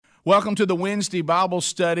Welcome to the Wednesday Bible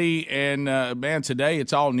study, and man, today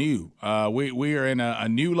it's all new. We are in a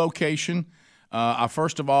new location. I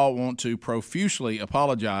first of all want to profusely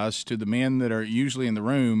apologize to the men that are usually in the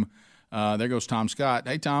room. There goes Tom Scott.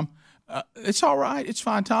 Hey, Tom. It's all right. It's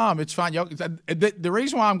fine, Tom. It's fine. The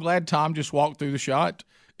reason why I'm glad Tom just walked through the shot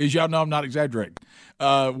is y'all know I'm not exaggerating.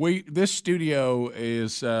 This studio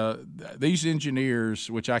is these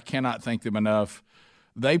engineers, which I cannot thank them enough.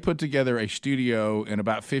 They put together a studio in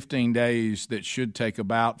about 15 days that should take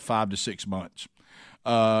about 5 to 6 months.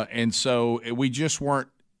 And so we just weren't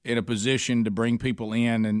in a position to bring people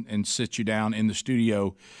in and sit you down in the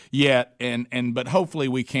studio yet. But hopefully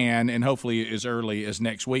we can, and hopefully as early as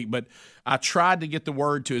next week. But I tried to get the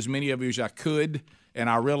word to as many of you as I could, and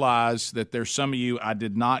I realized that there's some of you I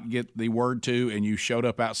did not get the word to, and you showed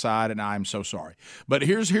up outside, and I'm so sorry. But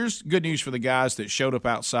here's good news for the guys that showed up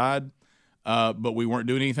outside. But we weren't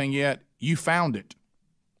doing anything yet. You found it.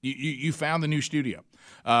 You found the new studio.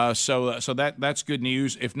 So that's good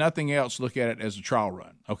news. If nothing else, look at it as a trial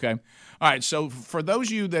run. Okay. All right. So for those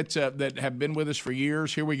of you that have been with us for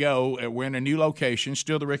years, here we go. We're in a new location,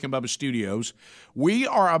 still the Rick and Bubba Studios. We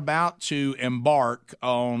are about to embark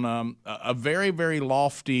on a very, very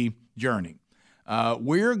lofty journey.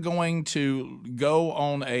 We're going to go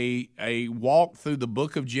on a walk through the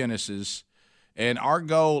book of Genesis. And our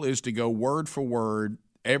goal is to go word for word,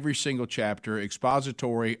 every single chapter,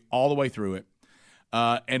 expository, all the way through it.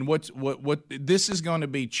 And what this is going to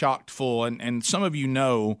be chocked full. And some of you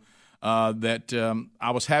know that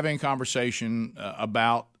I was having a conversation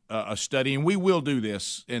about a study, and we will do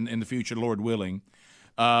this in the future, Lord willing,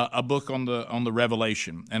 a book on the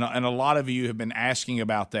Revelation. And a lot of you have been asking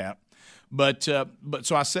about that. But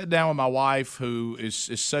so I sat down with my wife, who is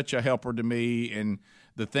such a helper to me, and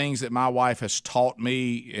the things that my wife has taught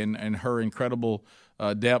me and her incredible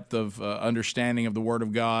depth of understanding of the Word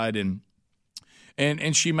of God.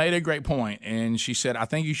 And she made a great point, and she said, I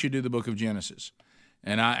think you should do the book of Genesis.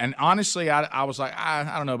 And honestly, I was like,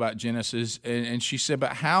 I don't know about Genesis. And she said,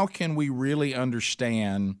 but how can we really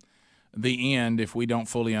understand the end if we don't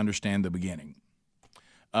fully understand the beginning?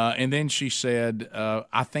 And then she said,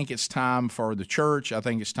 I think it's time for the church. I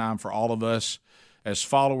think it's time for all of us as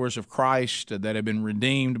followers of Christ that have been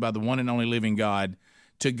redeemed by the one and only living God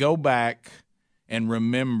to go back and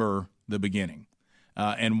remember the beginning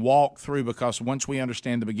and walk through, because once we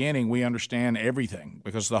understand the beginning, we understand everything,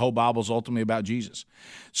 because the whole Bible is ultimately about Jesus.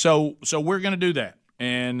 So we're going to do that.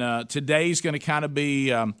 And today's going to kind of be,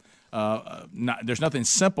 there's nothing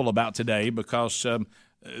simple about today, because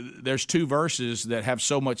there's two verses that have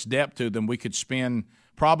so much depth to them. We could spend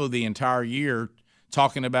probably the entire year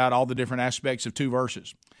talking about all the different aspects of two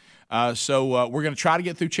verses. So we're going to try to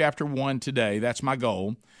get through chapter 1 today. That's my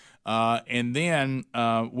goal. And then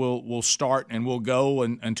we'll start and we'll go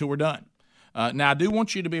until we're done. Now, I do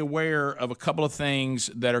want you to be aware of a couple of things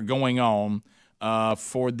that are going on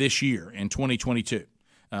for this year in 2022.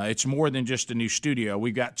 It's more than just a new studio.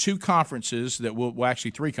 We've got two conferences that well,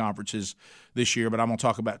 actually three conferences this year, but I'm going to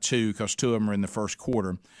talk about two because two of them are in the first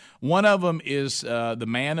quarter. One of them is the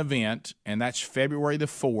Man event, and that's February the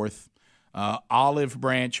 4th, Olive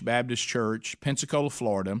Branch Baptist Church, Pensacola,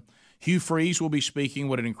 Florida. Hugh Freeze will be speaking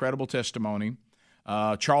with an incredible testimony.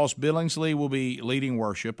 Charles Billingsley will be leading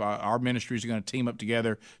worship. Our ministries are going to team up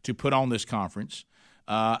together to put on this conference.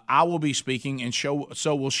 I will be speaking, and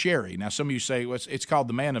so will Sherry. Now, some of you say, well, it's called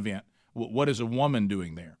the Man event. What is a woman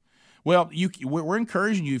doing there? Well, we're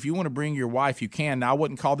encouraging you, if you want to bring your wife, you can. Now, I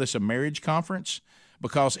wouldn't call this a marriage conference,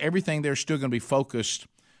 because everything there's still going to be focused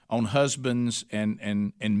on husbands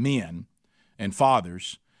and men and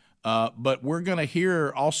fathers. But we're going to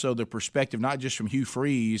hear also the perspective, not just from Hugh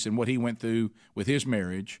Freeze and what he went through with his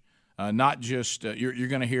marriage, not just you're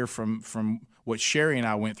going to hear from what Sherry and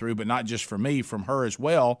I went through, but not just from me, from her as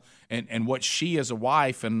well, and what she as a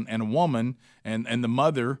wife and a woman and the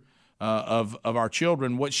mother of our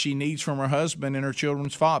children, what she needs from her husband and her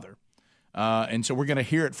children's father. And so we're going to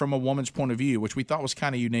hear it from a woman's point of view, which we thought was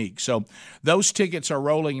kind of unique. So those tickets are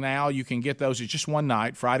rolling now. You can get those. It's just one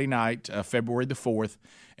night, Friday night, February the 4th,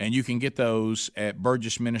 and you can get those at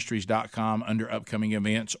burgessministries.com under upcoming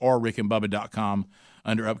events, or rickandbubba.com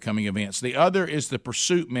under upcoming events. The other is the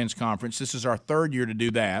Pursuit Men's Conference. This is our third year to do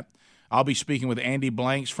that. I'll be speaking with Andy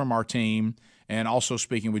Blanks from our team, and also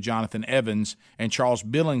speaking with Jonathan Evans, and Charles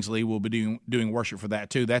Billingsley will be doing worship for that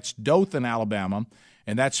too. That's Dothan, Alabama,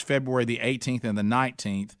 and that's February the 18th and the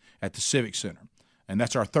 19th at the Civic Center. And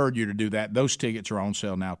that's our third year to do that. Those tickets are on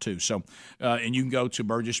sale now too. So, and you can go to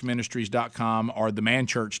burgessministries.com or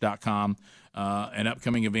themanchurch.com and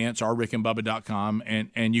upcoming events, or rickandbubba.com,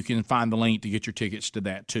 and you can find the link to get your tickets to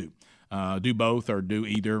that too. Do both or do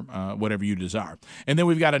either, whatever you desire. And then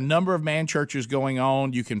we've got a number of man churches going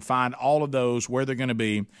on. You can find all of those, where they're going to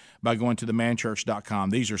be, by going to themanchurch.com.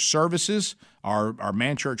 These are services, our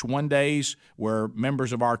Man Church One Days, where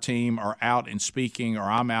members of our team are out and speaking, or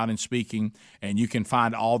I'm out and speaking, and you can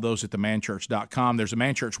find all those at themanchurch.com. There's a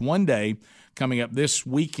Man Church One Day coming up this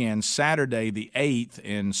weekend, Saturday the 8th,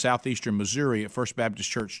 in southeastern Missouri at First Baptist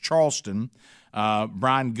Church, Charleston.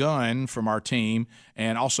 Brian Gunn from our team,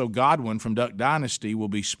 and also Godwin from Duck Dynasty will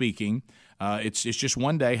be speaking. It's just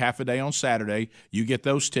one day, half a day on Saturday. You get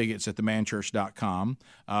those tickets at themanchurch.com.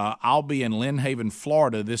 I'll be in Lynn Haven,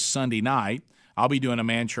 Florida this Sunday night. I'll be doing a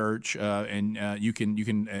man church, and you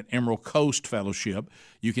can at Emerald Coast Fellowship.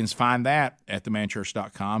 You can find that at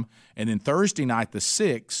themanchurch.com. And then Thursday night, the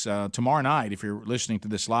 6th, tomorrow night, if you're listening to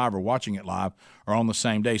this live or watching it live, or on the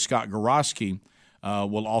same day, Scott Gorosky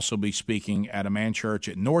will also be speaking at a man church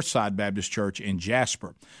at Northside Baptist Church in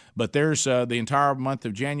Jasper. But there's the entire month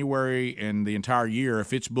of January and the entire year.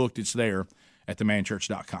 If it's booked, it's there at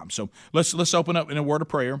themanchurch.com. So let's open up in a word of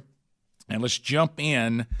prayer, and let's jump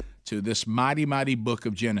in to this mighty, mighty book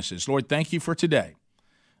of Genesis. Lord, thank you for today.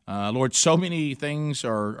 Lord, so many things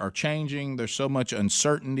are changing. There's so much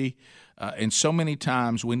uncertainty, and so many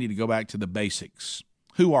times we need to go back to the basics.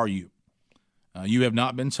 Who are you? You have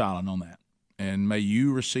not been silent on that. And may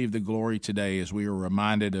you receive the glory today as we are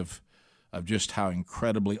reminded of just how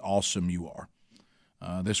incredibly awesome you are.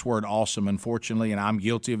 This word awesome, unfortunately, and I'm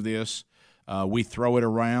guilty of this, we throw it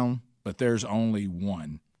around, but there's only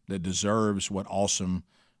one that deserves what awesome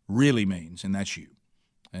really means, and that's you.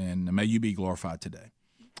 And may you be glorified today.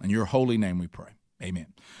 In your holy name we pray. Amen.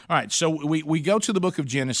 All right, so we go to the book of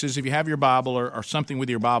Genesis. If you have your Bible or something with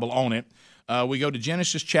your Bible on it, we go to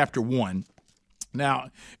Genesis chapter 1. Now,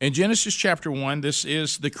 in Genesis chapter 1, this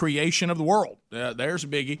is the creation of the world. There's a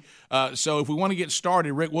biggie. So if we want to get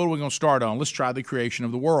started, Rick, what are we going to start on? Let's try the creation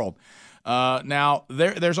of the world. Now,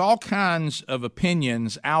 there's all kinds of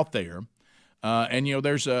opinions out there. And,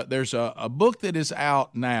 there's a book that is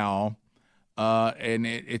out now, and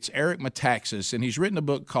it's Eric Metaxas, and he's written a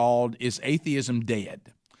book called Is Atheism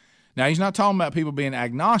Dead? Now, he's not talking about people being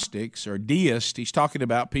agnostics or deists. He's talking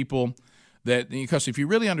about people because if you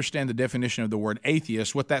really understand the definition of the word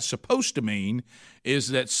atheist, what that's supposed to mean is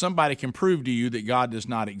that somebody can prove to you that God does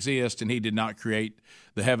not exist and he did not create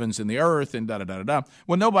the heavens and the earth and da-da-da-da-da.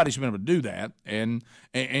 Well, nobody's been able to do that. And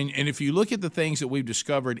if you look at the things that we've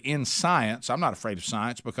discovered in science, I'm not afraid of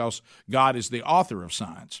science because God is the author of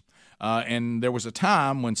science. And there was a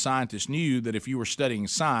time when scientists knew that if you were studying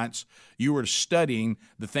science, you were studying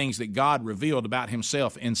the things that God revealed about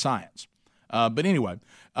himself in science. But anyway,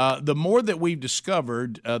 the more that we've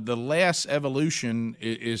discovered, the less evolution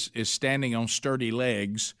is standing on sturdy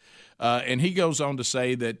legs. And he goes on to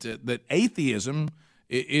say that atheism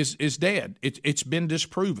is dead. It's been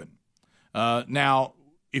disproven. Now,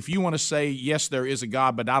 if you want to say, yes, there is a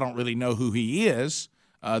God, but I don't really know who he is,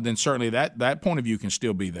 then certainly that point of view can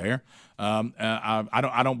still be there.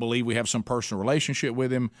 I don't believe we have some personal relationship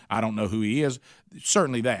with him. I don't know who he is.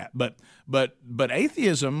 Certainly that. But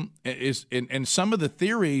atheism is, and some of the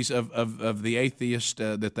theories of the atheist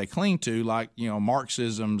that they cling to, like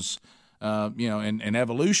Marxism's, and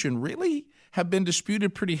evolution, really have been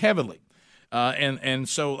disputed pretty heavily. And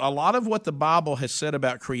so a lot of what the Bible has said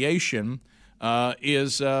about creation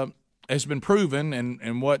has been proven,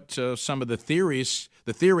 and what some of the theories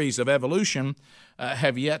of evolution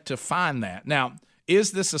have yet to find that. Now,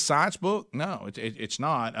 is this a science book? No, it's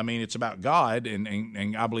not. I mean, it's about God,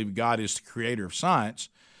 and I believe God is the creator of science.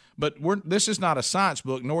 But this is not a science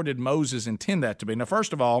book, nor did Moses intend that to be. Now,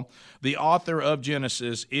 first of all, the author of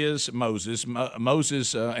Genesis is Moses.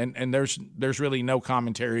 Moses, and there's really no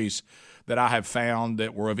commentaries that I have found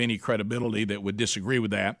that were of any credibility that would disagree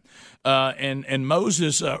with that. And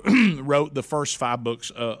Moses wrote the first 5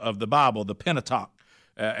 books of the Bible, the Pentateuch,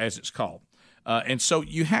 as it's called. And so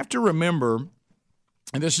you have to remember,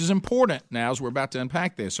 and this is important now as we're about to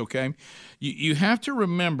unpack this, okay? You have to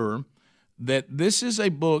remember that this is a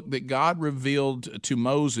book that God revealed to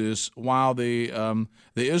Moses while the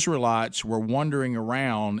Israelites were wandering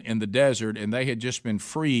around in the desert, and they had just been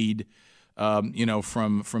freed,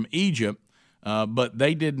 from Egypt. But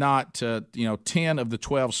they did not, 10 of the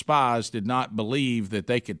 12 spies did not believe that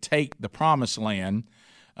they could take the promised land.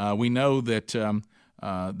 We know that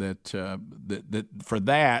for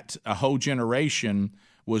that, a whole generation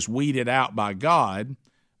was weeded out by God,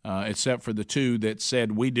 except for the 2 that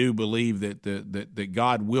said, we do believe that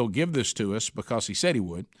God will give this to us because he said he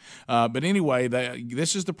would. But anyway,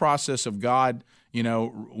 this is the process of God,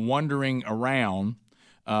 wandering around.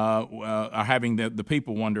 are having the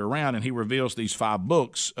people wander around, and he reveals these 5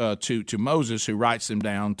 books to Moses, who writes them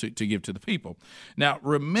down to give to the people. Now,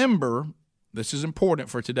 remember, this is important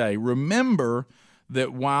for today, remember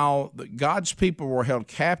that while God's people were held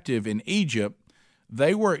captive in Egypt,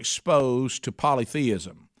 they were exposed to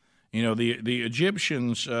polytheism. You know, the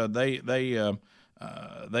Egyptians, they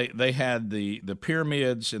had the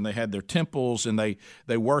pyramids, and they had their temples, and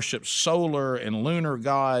they worshiped solar and lunar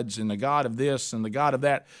gods, and the god of this and the god of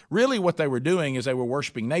that. Really what they were doing is they were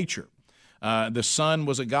worshiping nature. The sun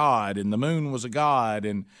was a god, and the moon was a god,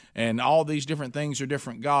 and all these different things are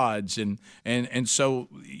different gods. And so,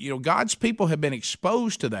 you know, God's people have been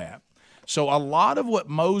exposed to that. So a lot of what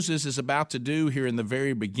Moses is about to do here in the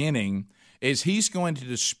very beginning is he's going to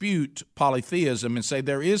dispute polytheism and say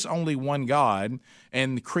there is only one God,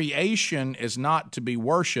 and creation is not to be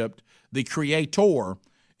worshiped. The Creator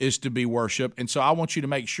is to be worshiped. And so I want you to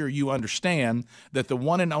make sure you understand that the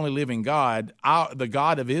one and only living God, the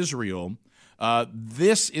God of Israel,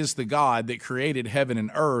 this is the God that created heaven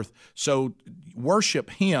and earth. So worship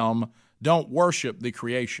Him, don't worship the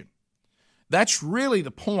creation. That's really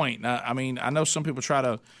the point. I mean, I know some people try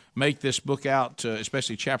to make this book out,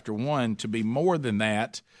 especially chapter 1, to be more than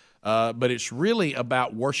that, but it's really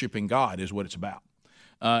about worshiping God is what it's about,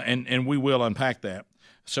 and we will unpack that.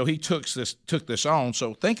 So he took this on.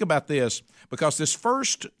 So think about this, because this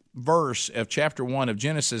first verse of chapter 1 of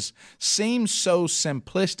Genesis seems so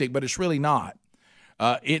simplistic, but it's really not.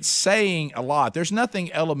 It's saying a lot. There's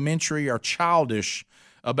nothing elementary or childish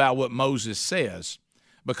about what Moses says,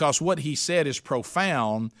 because what he said is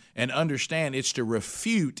profound, and understand it's to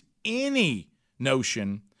refute any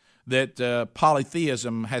notion that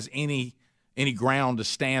polytheism has any ground to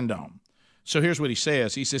stand on. So here's what he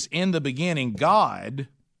says. He says, in the beginning, God,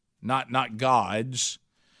 not gods,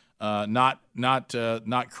 not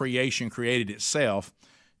creation created itself.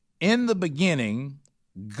 In the beginning,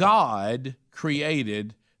 God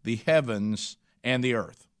created the heavens and the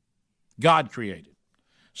earth. God created.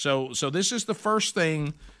 So this is the first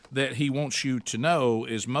thing that he wants you to know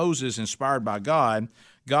is Moses, inspired by God.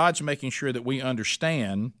 God's making sure that we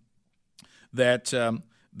understand that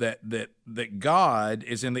that God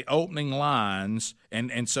is in the opening lines,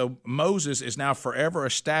 and so Moses is now forever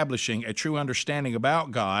establishing a true understanding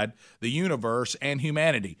about God, the universe, and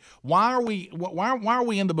humanity. Why are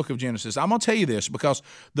we in the book of Genesis? I'm going to tell you this, because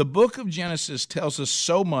the book of Genesis tells us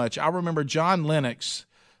so much. I remember John Lennox,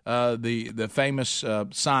 the famous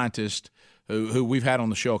scientist who we've had on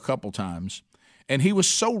the show a couple times, and he was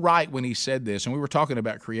so right when he said this, and we were talking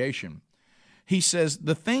about creation. He says,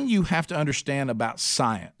 the thing you have to understand about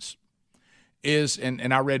science is,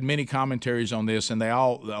 and I read many commentaries on this, and a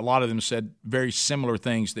lot of them said very similar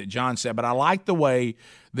things that John said, but I like the way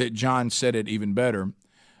that John said it even better.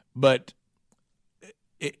 But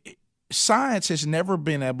science has never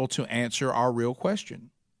been able to answer our real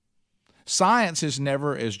question. Science has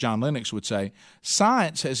never, as John Lennox would say,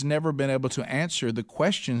 science has never been able to answer the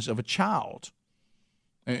questions of a child.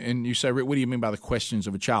 And you say, Rick, what do you mean by the questions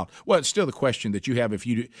of a child? Well, it's still the question that you have. If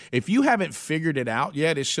you haven't figured it out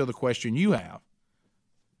yet, it's still the question you have.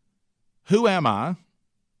 Who am I?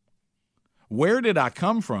 Where did I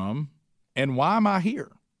come from? And why am I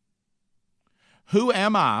here? Who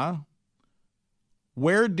am I?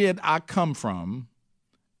 Where did I come from?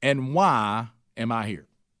 And why am I here?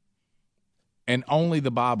 And only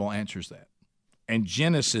the Bible answers that. And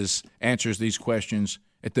Genesis answers these questions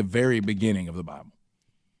at the very beginning of the Bible.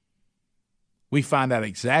 We find out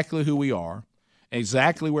exactly who we are,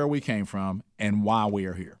 exactly where we came from, and why we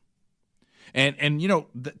are here. And you know,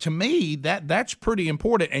 to me, that's pretty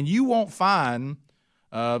important. And you won't find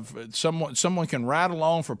someone can rattle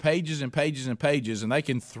on for pages and pages and pages, and they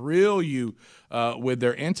can thrill you with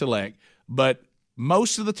their intellect. But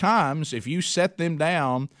most of the times, if you set them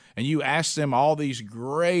down and you ask them all these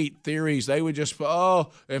great theories, they would just,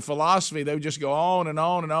 in philosophy, they would just go on and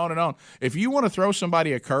on and on and on. If you want to throw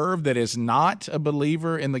somebody a curve that is not a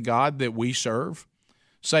believer in the God that we serve,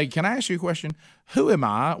 say, can I ask you a question? Who am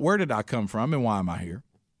I? Where did I come from? And why am I here?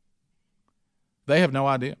 They have no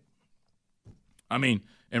idea. I mean,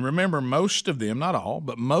 and remember, most of them, not all,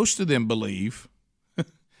 but most of them believe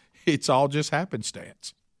it's all just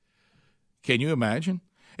happenstance. Can you imagine?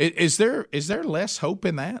 Is there less hope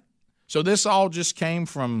in that? So this all just came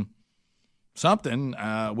from something.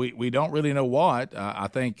 We don't really know what. I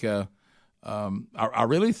think I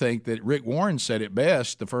really think that Rick Warren said it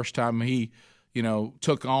best the first time he,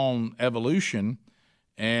 took on evolution,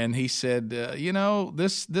 and he said,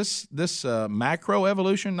 this macro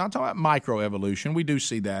evolution, not talking about micro evolution. We do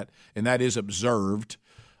see that, and that is observed.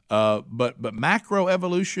 But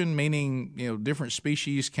macroevolution, meaning different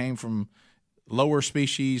species came from lower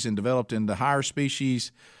species and developed into higher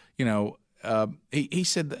species. He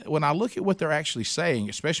said that when I look at what they're actually saying,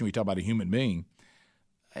 especially when we talk about a human being,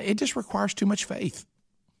 it just requires too much faith.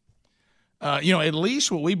 At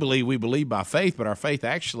least what we believe by faith, but our faith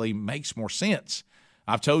actually makes more sense.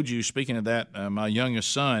 I've told you, speaking of that, my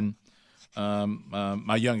youngest son here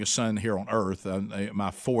on earth,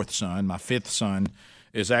 my fifth son,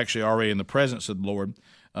 is actually already in the presence of the Lord.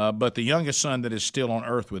 But the youngest son that is still on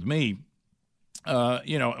earth with me,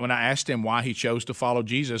 when I asked him why he chose to follow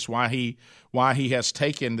Jesus, why he has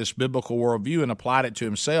taken this biblical worldview and applied it to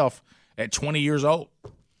himself at 20 years old.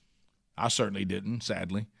 I certainly didn't,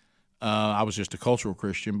 sadly. I was just a cultural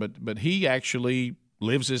Christian, but he actually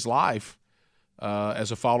lives his life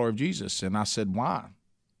as a follower of Jesus. And I said, why?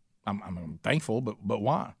 I'm thankful, but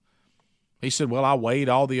why? He said, well, I weighed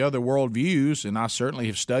all the other worldviews, and I certainly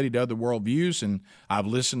have studied other worldviews, and I've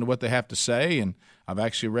listened to what they have to say, and I've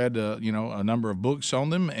actually read, a number of books on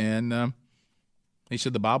them. And he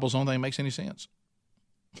said, the Bible's the only thing that makes any sense.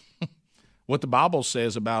 What the Bible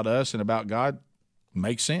says about us and about God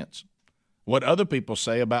makes sense. What other people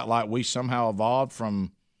say about like we somehow evolved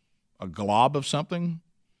from a glob of something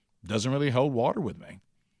doesn't really hold water with me.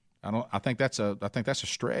 I think that's a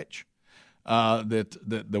stretch. That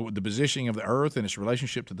the positioning of the earth and its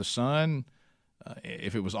relationship to the sun,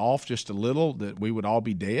 if it was off just a little, that we would all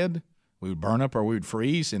be dead. We would burn up or we would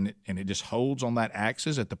freeze, and it just holds on that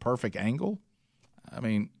axis at the perfect angle. I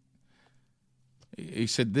mean, he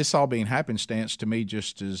said this all being happenstance to me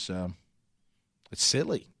just is it's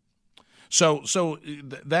silly. So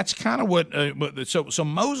that's kind of what. So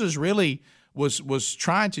Moses really was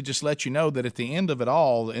trying to just let you know that at the end of it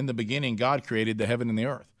all, in the beginning, God created the heaven and the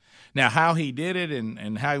earth. Now, how he did it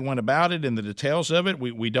and how he went about it and the details of it,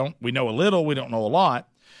 we know a little, we don't know a lot.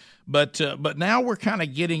 But now we're kind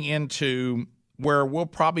of getting into where we'll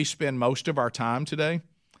probably spend most of our time today,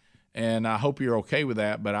 and I hope you're okay with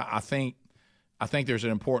that. But I think there's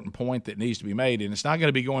an important point that needs to be made, and it's not going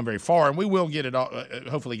to be going very far. And we will get it,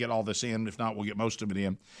 hopefully get all this in. If not, we'll get most of it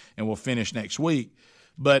in, and we'll finish next week.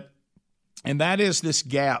 And that is this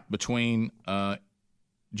gap between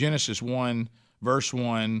Genesis 1, verse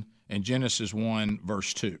 1, and Genesis 1,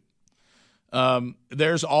 verse 2.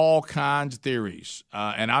 There's all kinds of theories,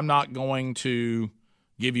 and I'm not going to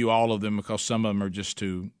give you all of them because some of them are just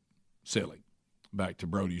too silly, back to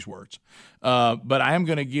Brody's words. But I am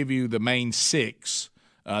going to give you the main six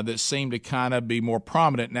that seem to kind of be more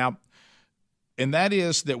prominent. Now, and that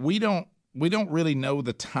is that we don't really know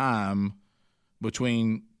the time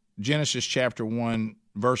between Genesis chapter 1,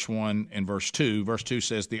 verse 1, and verse 2. Verse 2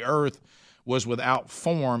 says, the earth was without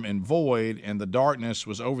form and void, and the darkness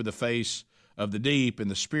was over the face of the deep,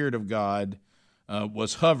 and the Spirit of God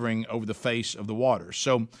was hovering over the face of the waters.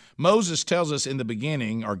 So Moses tells us in the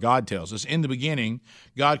beginning, or God tells us, in the beginning,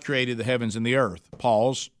 God created the heavens and the earth.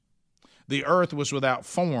 Pause. The earth was without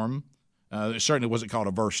form. It certainly wasn't called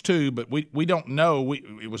a verse 2, but we don't know.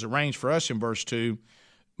 It was arranged for us in verse 2.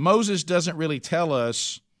 Moses doesn't really tell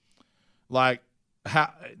us, like,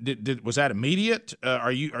 how was that immediate?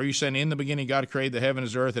 Are you saying in the beginning God created the heaven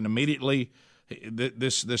and the earth, and immediately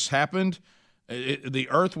this happened? The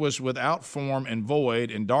earth was without form and void,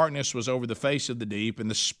 and darkness was over the face of the deep, and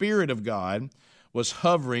the Spirit of God was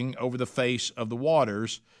hovering over the face of the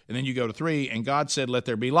waters. And then you go to 3, and God said, "Let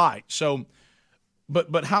there be light." So,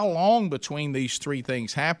 but how long between these three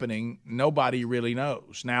things happening? Nobody really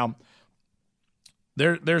knows. Now,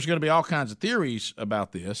 there's going to be all kinds of theories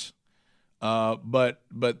about this. But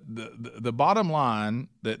the bottom line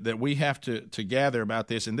that we have to gather about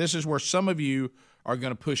this, and this is where some of you are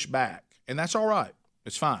going to push back, and that's all right.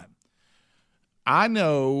 It's fine. I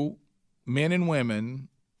know men and women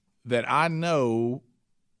that I know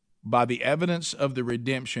by the evidence of the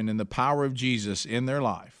redemption and the power of Jesus in their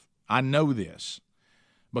life. I know this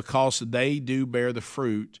because they do bear the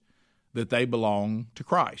fruit that they belong to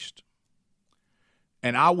Christ.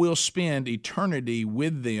 And I will spend eternity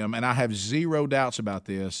with them, and I have zero doubts about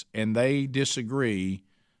this, and they disagree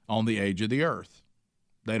on the age of the earth.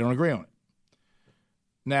 They don't agree on it.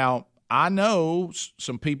 Now, I know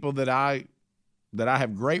some people that I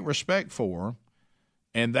have great respect for,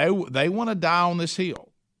 and they want to die on this hill.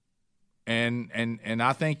 And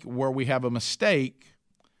I think where we have a mistake,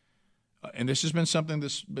 and this has been something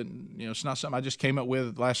that's been, it's not something I just came up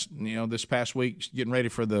with this past week,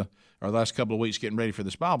 or the last couple of weeks getting ready for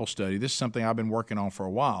this Bible study. This is something I've been working on for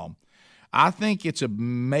a while. I think it's a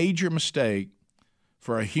major mistake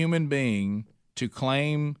for a human being to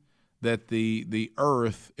claim that the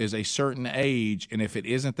earth is a certain age, and if it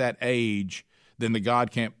isn't that age, then the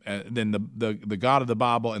God can't. Then the God of the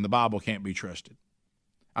Bible and the Bible can't be trusted.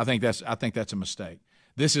 I think that's a mistake.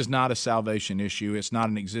 This is not a salvation issue. It's not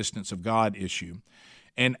an existence of God issue.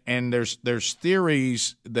 And there's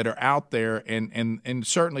theories that are out there, and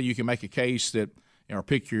certainly you can make a case that, or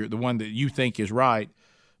pick the one that you think is right,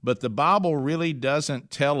 but the Bible really doesn't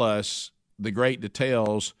tell us the great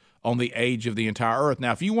details on the age of the entire earth.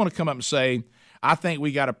 Now, if you want to come up and say, I think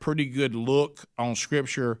we got a pretty good look on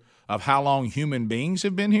Scripture of how long human beings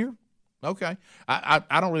have been here, okay.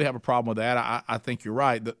 I don't really have a problem with that. I think you're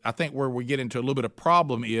right. I think where we get into a little bit of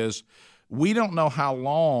problem is we don't know how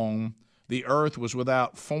long the earth was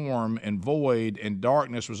without form and void, and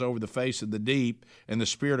darkness was over the face of the deep, and the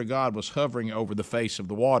Spirit of God was hovering over the face of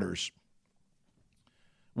the waters.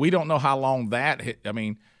 We don't know how long that, I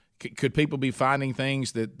mean, could people be finding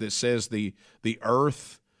things that says the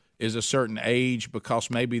earth is a certain age because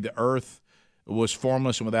maybe the earth was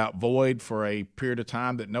formless and without void for a period of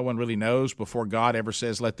time that no one really knows before God ever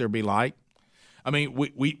says, let there be light? I mean,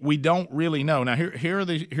 we don't really know. Now, here are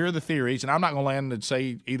the theories, and I'm not going to land and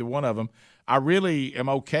say either one of them. I really am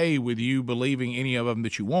okay with you believing any of them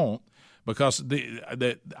that you want, because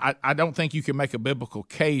I don't think you can make a biblical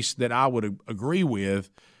case that I would agree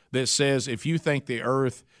with that says if you think the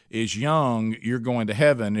earth is young, you're going to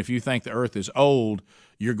heaven. If you think the earth is old,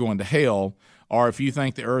 you're going to hell. Or if you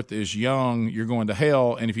think the earth is young, you're going to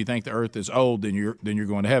hell. And if you think the earth is old, then you're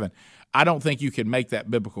going to heaven. I don't think you can make that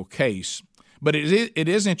biblical case. But it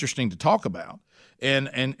is interesting to talk about, and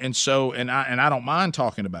I don't mind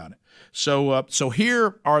talking about it. So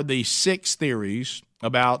here are the 6 theories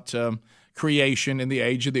about creation in the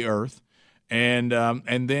age of the earth, and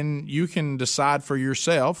then you can decide for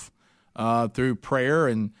yourself through prayer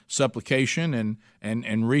and supplication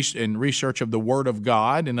and research of the Word of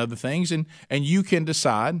God and other things, and you can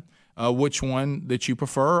decide which one that you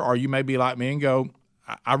prefer, or you may be like me and go,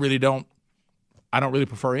 I don't really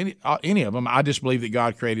prefer any of them. I just believe that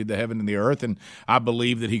God created the heaven and the earth, and I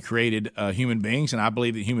believe that He created human beings, and I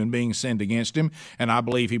believe that human beings sinned against Him, and I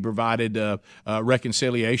believe He provided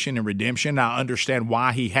reconciliation and redemption. I understand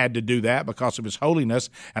why He had to do that, because of His holiness,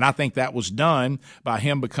 and I think that was done by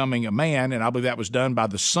Him becoming a man, and I believe that was done by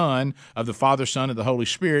the Son of the Father, Son, and the Holy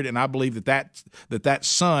Spirit, and I believe that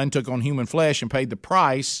Son took on human flesh and paid the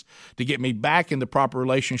price to get me back in the proper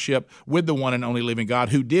relationship with the one and only living God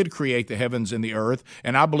who did create the heavens and the earth.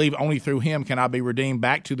 And I believe only through Him can I be redeemed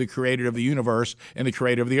back to the Creator of the universe and the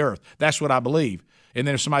Creator of the earth. That's what I believe. And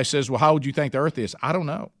then if somebody says, well, how would you think the earth is? I don't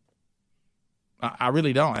know. I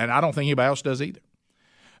really don't. And I don't think anybody else does either.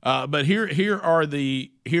 But here are the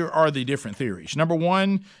different theories. Number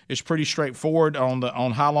one is pretty straightforward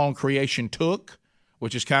on how long creation took,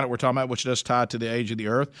 which is kind of what we're talking about, which does tie to the age of the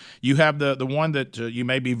earth. You have the one that you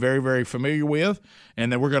may be very, very familiar with,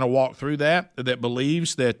 and then we're going to walk through that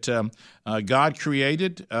believes that God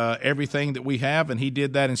created everything that we have, and He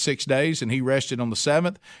did that in 6 days, and He rested on the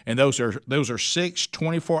 7th, and those are 6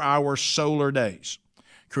 24-hour solar days.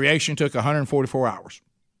 Creation took 144 hours.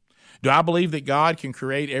 Do I believe that God can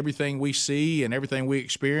create everything we see and everything we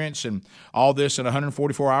experience and all this in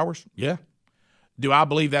 144 hours? Yeah. Do I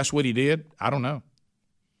believe that's what He did? I don't know.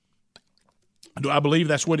 Do I believe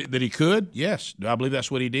that He could? Yes. Do I believe that's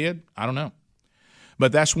what He did? I don't know.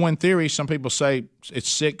 But that's one theory. Some people say it's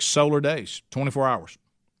 6 solar days, 24 hours.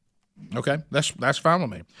 Okay, that's fine with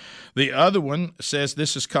me. The other one says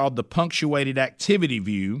this is called the punctuated activity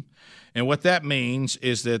view, and what that means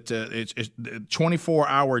is that it's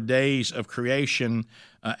 24-hour days of creation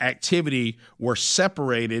activity were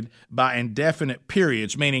separated by indefinite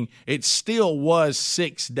periods, meaning it still was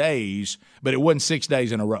 6 days, but it wasn't 6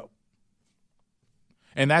 days in a row.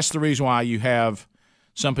 And that's the reason why you have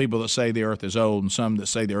some people that say the earth is old and some that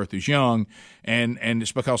say the earth is young, and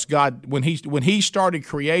it's because God, when he started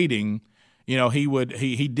creating,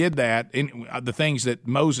 he did that in the things that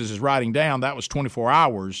Moses is writing down. That was 24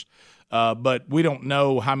 hours, but we don't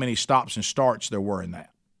know how many stops and starts there were in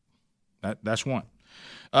that. That's one.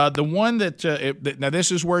 The one that now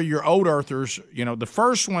this is where your old earthers, the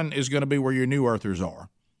first one is going to be where your new earthers are.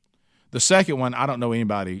 The second one, I don't know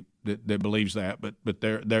anybody that believes that, but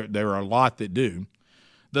there are a lot that do.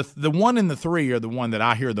 The 1 and the 3 are the one that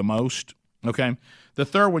I hear the most. Okay, the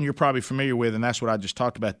third one you're probably familiar with, and that's what I just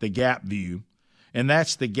talked about, the gap view, and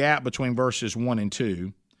that's the gap between verses 1 and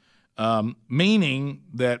 2, meaning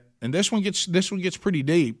that, and this one gets pretty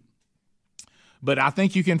deep, but I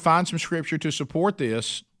think you can find some scripture to support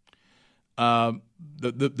this.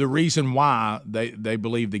 The reason why they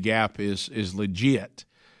believe the gap is legit.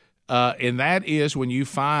 And that is when you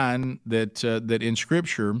find that in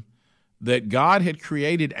Scripture that God had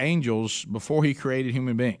created angels before He created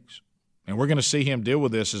human beings. And we're going to see him deal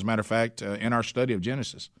with this, as a matter of fact, in our study of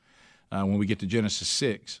Genesis when we get to Genesis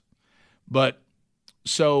 6. But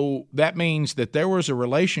so that means that there was a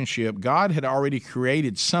relationship. God had already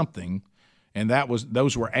created something, and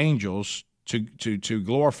those were angels to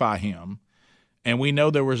glorify him. And we know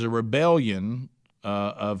there was a rebellion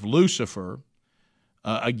of Lucifer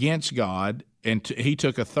against God, and he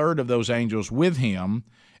took a third of those angels with him.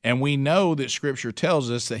 And we know that Scripture tells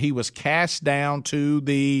us that he was cast down to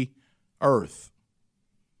the earth.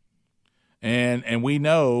 And we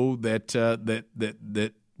know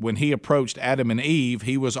that when he approached Adam and Eve,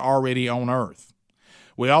 he was already on earth.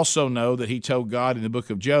 We also know that he told God in the book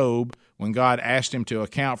of Job, when God asked him to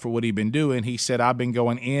account for what he'd been doing, he said, I've been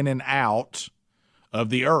going in and out of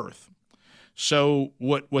the earth. So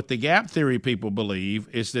what the gap theory people believe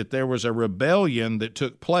is that there was a rebellion that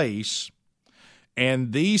took place,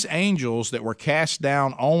 and these angels that were cast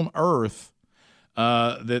down on earth,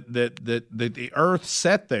 that the earth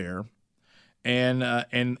sat there, and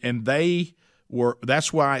they were.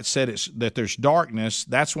 That's why it said that there's darkness.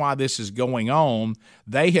 That's why this is going on.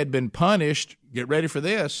 They had been punished. Get ready for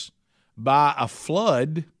this, by a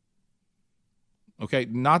flood. Okay,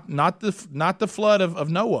 not the flood of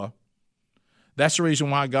Noah. That's the reason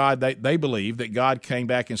why they believe that God came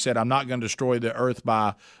back and said, I'm not going to destroy the earth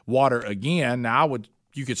by water again. Now,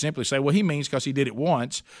 you could simply say, well, he means because he did it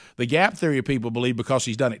once. The gap theory people believe because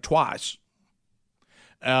he's done it twice.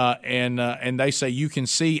 And they say you can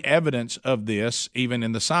see evidence of this even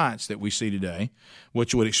in the science that we see today,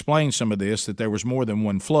 which would explain some of this, that there was more than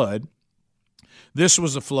one flood. This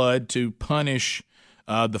was a flood to punish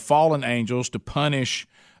the fallen angels, to punish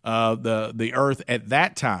the earth at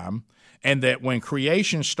that time. And that when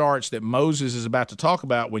creation starts, that Moses is about to talk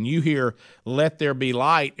about, when you hear, let there be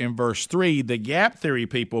light in verse 3, the gap theory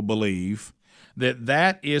people believe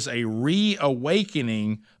that is a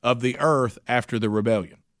reawakening of the earth after the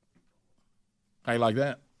rebellion. How you like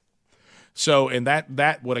that? So, and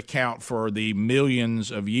that would account for the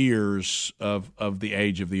millions of years of the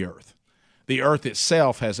age of the earth. The earth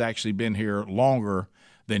itself has actually been here longer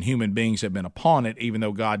than human beings have been upon it, even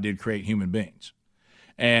though God did create human beings.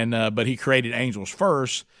 But he created angels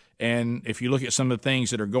first, and if you look at some of the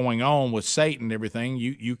things that are going on with Satan and everything,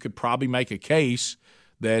 you could probably make a case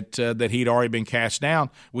that he'd already been cast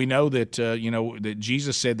down. We know that that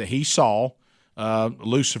Jesus said that he saw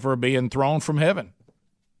Lucifer being thrown from heaven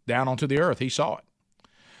down onto the earth. He saw it.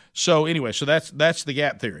 So anyway, so that's the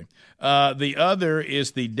gap theory. The other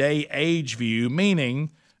is the day-age view,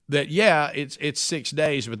 meaning that it's 6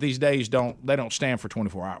 days, but these days don't stand for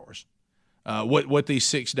 24 hours. What these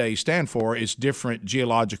 6 days stand for is different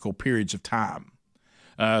geological periods of time.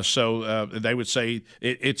 So they would say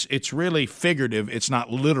it's really figurative. It's not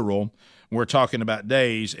literal. We're talking about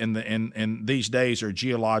days, and these days are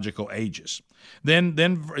geological ages. Then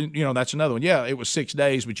that's another one. Yeah, it was 6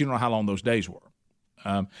 days, but you don't know how long those days were.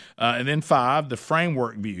 And then 5, the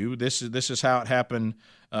framework view. This is how it happened.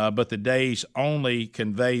 But the days only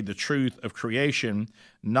convey the truth of creation,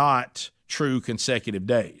 not true consecutive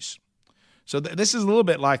days. So this is a little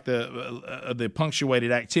bit like the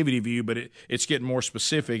punctuated activity view, but it's getting more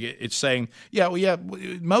specific. It's saying,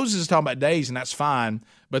 Moses is talking about days, and that's fine,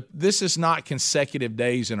 but this is not consecutive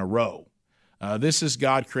days in a row. This is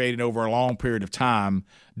God created over a long period of time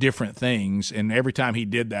different things, and every time he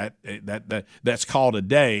did that's called a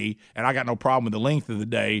day, and I got no problem with the length of the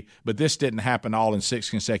day, but this didn't happen all in 6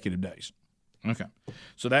 consecutive days. Okay,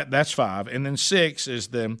 so that's 5. And then 6 is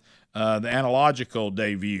the analogical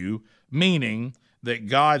day view, meaning that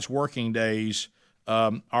God's working days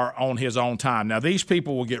are on his own time. Now, these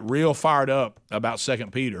people will get real fired up about 2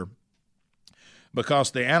 Peter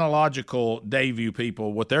because the analogical day view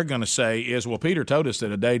people, what they're going to say is, well, Peter told us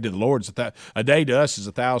that a day to the Lord a day to us is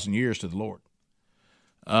 1,000 years to the Lord.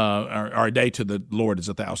 Or a day to the Lord is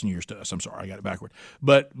 1,000 years to us. I'm sorry, I got it backward.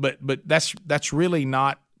 But that's really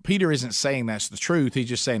not, Peter isn't saying that's the truth. He's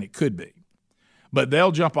just saying it could be. But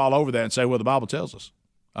they'll jump all over that and say, well, the Bible tells us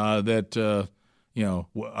that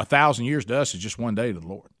 1,000 years to us is just one day to the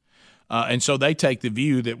Lord. And so they take the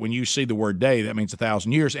view that when you see the word day, that means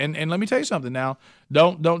 1,000 years. And let me tell you something now.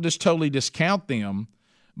 Don't just totally discount them,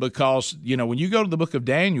 because when you go to the book of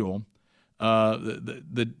Daniel,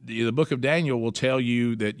 the book of Daniel will tell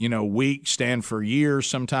you that weeks stand for years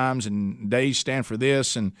sometimes, and days stand for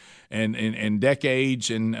this, and decades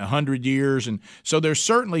and 100 years, and so there's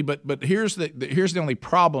certainly. But here's the only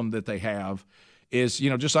problem that they have is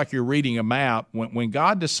just like you're reading a map, when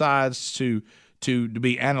God decides to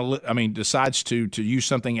decides to use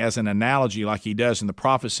something as an analogy like he does in the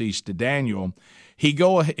prophecies to Daniel, he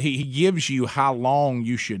gives you how long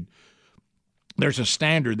you should there's a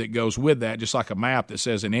standard that goes with that, just like a map that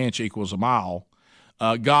says an inch equals a mile.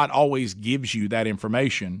 God always gives you that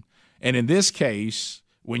information. And in this case,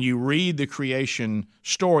 when you read the creation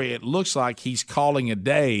story, it looks like he's calling a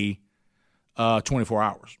day 24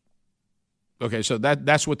 hours. Okay, so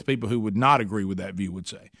that's what the people who would not agree with that view would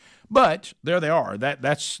say. But there they are.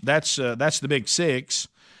 That's the big six.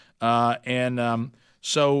 But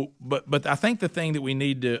I think the thing that we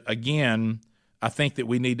need to, again, I think that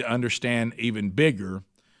we need to understand even bigger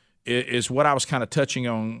is what I was kind of touching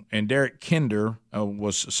on, and Derek Kinder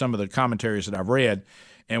was some of the commentaries that I've read.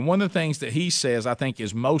 And one of the things that he says I think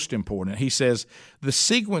is most important, he says the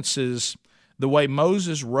sequences, the way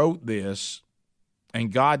Moses wrote this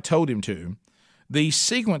and God told him to, these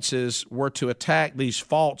sequences were to attack these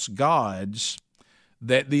false gods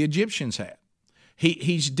that the Egyptians had.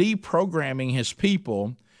 He's deprogramming his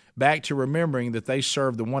people back to remembering that they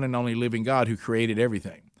serve the one and only living God who created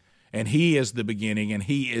everything. And he is the beginning and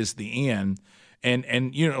he is the end.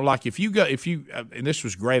 And you know, like if you and this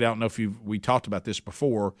was great, I don't know if we talked about this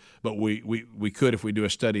before, but we could if we do a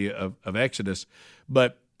study of Exodus.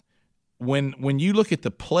 But when you look at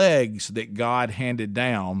the plagues that God handed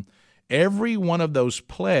down, every one of those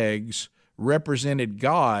plagues represented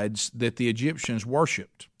gods that the Egyptians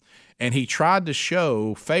worshipped. And he tried to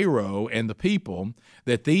show Pharaoh and the people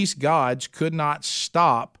that these gods could not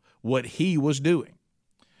stop what he was doing.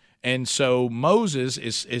 And so Moses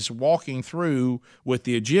is walking through what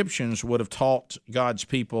the Egyptians would have taught God's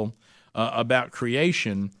people about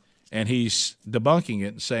creation, and he's debunking it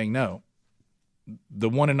and saying, no, the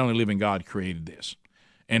one and only living God created this.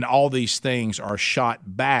 And all these things are shot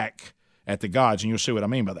back at the gods, and you'll see what I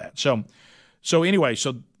mean by that. So anyway,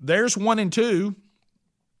 so there's 1 and 2,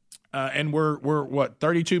 and we're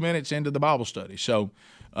 32 minutes into the Bible study. So,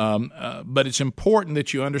 but it's important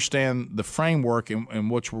that you understand the framework in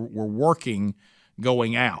which we're working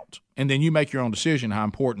going out, and then you make your own decision how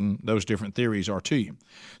important those different theories are to you.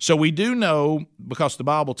 So we do know, because the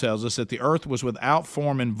Bible tells us, that the earth was without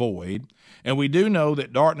form and void, and we do know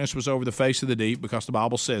that darkness was over the face of the deep, because the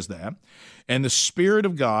Bible says that, and the Spirit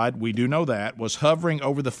of God, we do know that, was hovering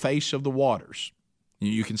over the face of the waters.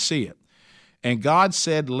 You can see it. And God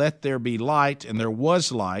said, let there be light, and there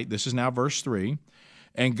was light. This is now verse 3.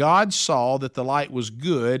 And God saw that the light was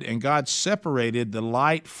good, and God separated the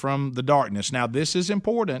light from the darkness. Now, this is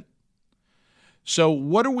important. So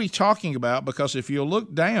what are we talking about? Because if you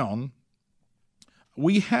look down,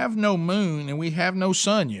 we have no moon and we have no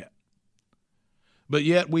sun yet. But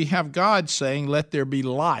yet we have God saying, let there be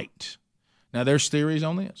light. Now, there's theories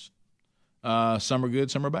on this. Some are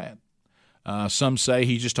good, some are bad. Some say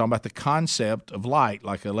he's just talking about the concept of light,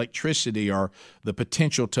 like electricity or the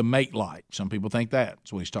potential to make light. Some people think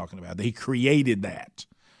that's what he's talking about, that he created that.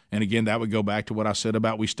 And again, that would go back to what I said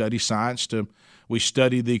about we study science, we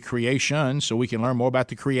study the creation so we can learn more about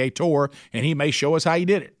the Creator, and he may show us how he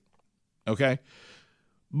did it. Okay?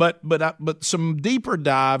 But some deeper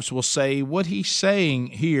dives will say what he's saying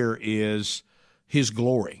here is his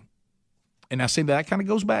glory. And I see that kind of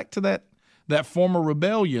goes back to that former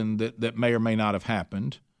rebellion that may or may not have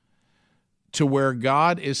happened, to where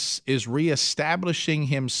God is reestablishing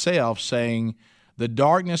himself, saying the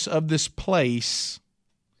darkness of this place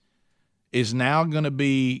is now going to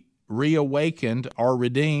be reawakened or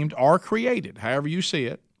redeemed or created, however you see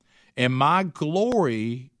it, and my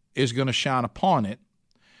glory is going to shine upon it.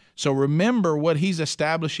 So remember what he's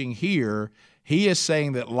establishing here. He is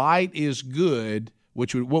saying that light is good,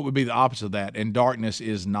 what would be the opposite of that, and darkness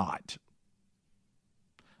is not.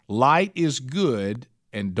 Light is good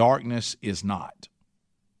and darkness is not.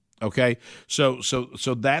 Okay? So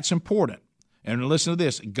that's important. And listen to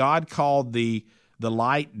this. God called the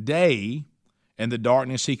light day, and the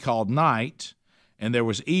darkness he called night, and there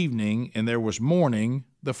was evening and there was morning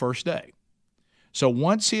the first day. So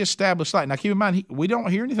once he established light, now keep in mind, we don't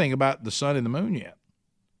hear anything about the sun and the moon yet.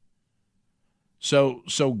 So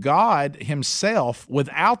God himself,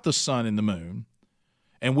 without the sun and the moon,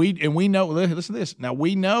 and we know, listen to this. Now,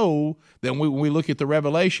 we know that when we look at the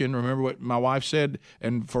Revelation, remember what my wife said,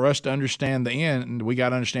 and for us to understand the end, we got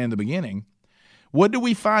to understand the beginning. What do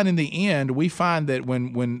we find in the end? We find that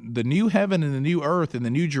when the new heaven and the new earth and the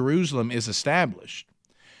new Jerusalem is established,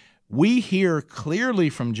 we hear clearly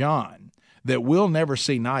from John that we'll never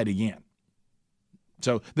see night again.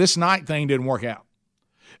 So this night thing didn't work out.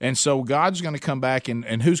 And so God's going to come back,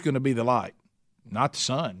 and who's going to be the light? Not the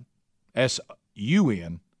sun,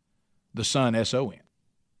 S-U-N, the sun, S-O-N.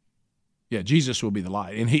 Yeah, Jesus will be the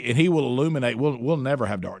light, and he will illuminate. We'll never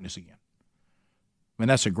have darkness again. I mean,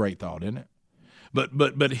 that's a great thought, isn't it?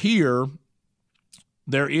 But here,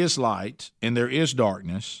 there is light and there is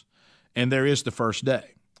darkness, and there is the first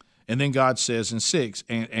day. And then God says in 6,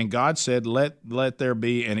 and God said, let there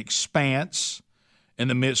be an expanse in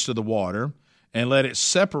the midst of the water, and let it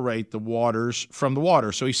separate the waters from the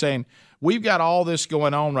water. So he's saying, we've got all this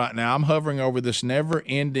going on right now. I'm hovering over this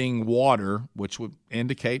never-ending water, which would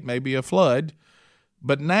indicate maybe a flood.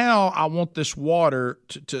 But now I want this water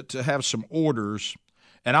to have some orders,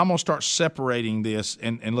 and I'm going to start separating this.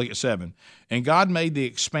 And look at 7. And God made the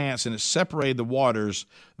expanse, and it separated the waters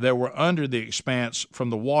that were under the expanse from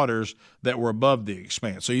the waters that were above the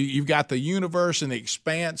expanse. So you've got the universe and the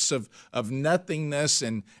expanse of nothingness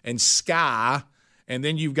and sky, and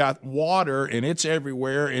then you've got water, and it's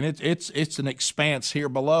everywhere, and it's an expanse here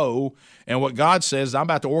below. And what God says, I'm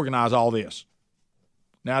about to organize all this.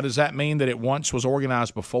 Now, does that mean that it once was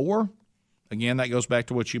organized before? Again, that goes back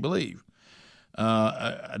to what you believe.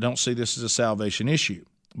 I don't see this as a salvation issue.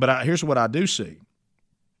 But here's what I do see.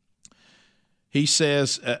 He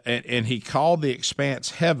says, and he called the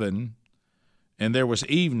expanse heaven, and there was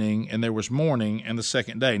evening, and there was morning, and the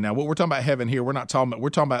second day. Now, what we're talking about heaven here, we're talking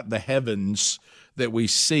about the heavens that we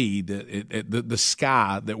see, the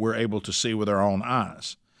sky that we're able to see with our own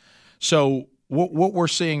eyes. So what we're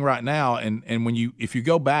seeing right now, and if you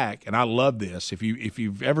go back, and I love this, if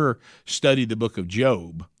you've ever studied the book of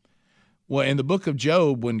Job, well, in the book of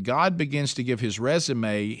Job, when God begins to give his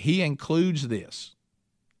resume, he includes this.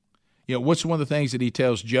 You know, what's one of the things that he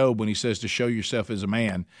tells Job when he says to show yourself as a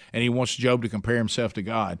man, and he wants Job to compare himself to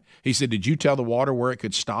God? He said, did you tell the water where it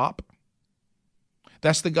could stop?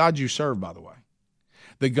 That's the God you serve, by the way.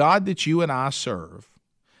 The God that you and I serve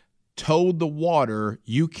told the water,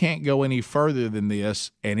 you can't go any further than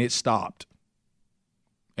this, and it stopped.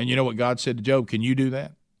 And you know what God said to Job? Can you do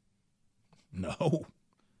that? No.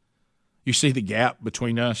 You see the gap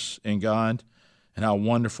between us and God and how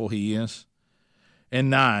wonderful he is?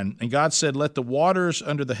 And 9, and God said, let the waters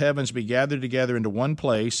under the heavens be gathered together into one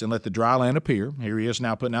place, and let the dry land appear. Here he is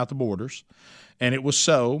now putting out the borders. And it was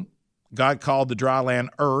so. God called the dry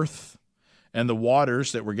land earth, and the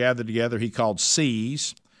waters that were gathered together he called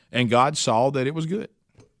seas, and God saw that it was good.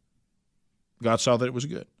 God saw that it was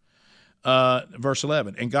good. Verse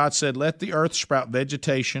 11, and God said, let the earth sprout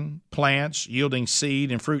vegetation, plants yielding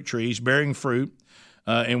seed, and fruit trees bearing fruit,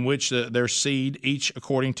 in which their seed, each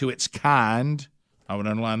according to its kind, I would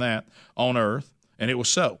underline that, on earth. And it was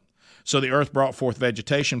so. So the earth brought forth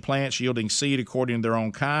vegetation, plants yielding seed according to their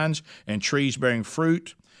own kinds, and trees bearing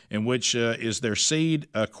fruit, in which is their seed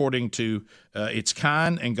according to its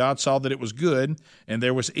kind. And God saw that it was good, and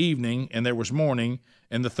there was evening, and there was morning,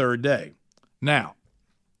 and the third day. Now,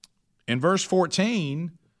 in verse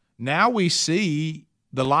 14, now we see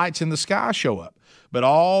the lights in the sky show up. But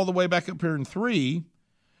all the way back up here in 3,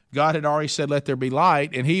 God had already said, let there be light,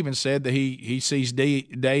 and he even said that he sees day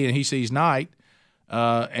and he sees night.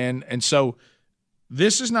 And so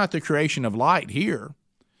this is not the creation of light here.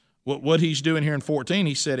 What he's doing here in 14,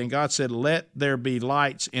 he said, and God said, let there be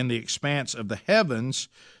lights in the expanse of the heavens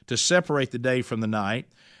to separate the day from the night,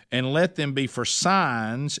 and let them be for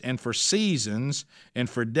signs and for seasons and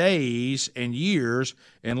for days and years,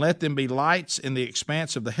 and let them be lights in the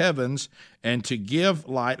expanse of the heavens, and to give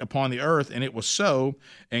light upon the earth. And it was so.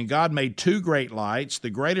 And God made 2 great lights, the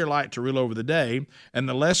greater light to rule over the day, and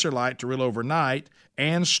the lesser light to rule over night,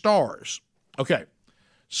 and stars. Okay,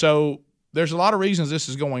 so there's a lot of reasons this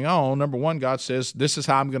is going on. Number 1, God says, this is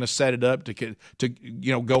how I'm going to set it up to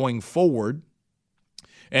going forward.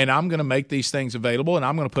 And I'm going to make these things available, and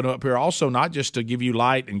I'm going to put them up here also not just to give you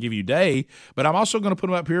light and give you day, but I'm also going to put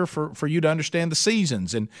them up here for you to understand the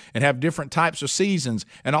seasons and have different types of seasons.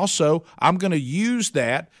 And also, I'm going to use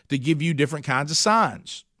that to give you different kinds of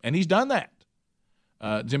signs. And he's done that.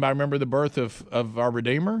 Does anybody remember the birth of our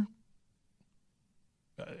Redeemer?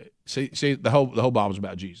 See, the whole Bible is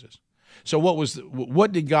about Jesus. So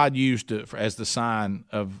what did God use as the sign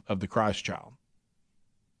of the Christ child?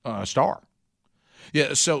 A star.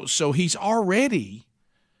 Yeah, so he's already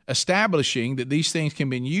establishing that these things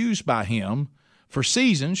can be used by him for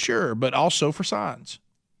seasons, sure, but also for signs.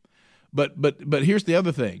 But here's the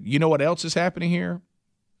other thing. You know what else is happening here?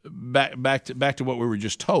 Back to what we were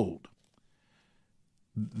just told.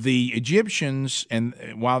 The Egyptians, and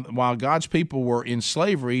while God's people were in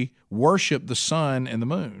slavery, worshiped the sun and the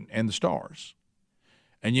moon and the stars.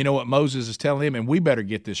 And you know what Moses is telling them? And we better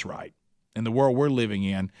get this right. In the world we're living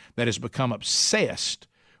in, that has become obsessed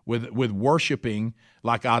with worshiping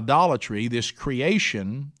like idolatry, this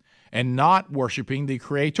creation, and not worshiping the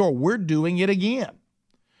Creator. We're doing it again.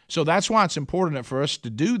 So that's why it's important for us to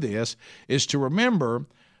do this, is to remember,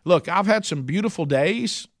 look, I've had some beautiful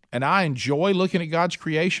days, and I enjoy looking at God's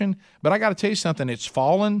creation, but I got to tell you something, it's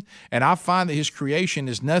fallen, and I find that his creation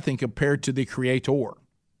is nothing compared to the Creator.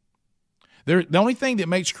 The only thing that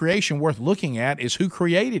makes creation worth looking at is who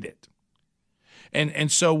created it.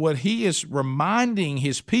 And so what he is reminding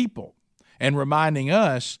his people and reminding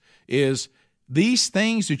us is these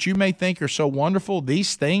things that you may think are so wonderful,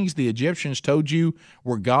 these things the Egyptians told you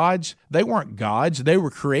were gods, they weren't gods. They were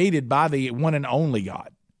created by the one and only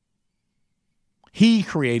God. He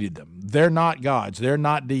created them. They're not gods. They're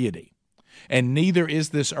not deity. And neither is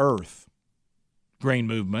this earth. Green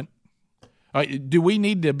movement. Do we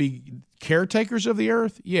need to be caretakers of the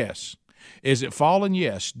earth? Yes. Is it fallen?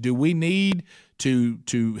 Yes. Do we need to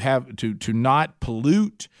not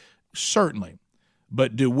pollute? Certainly.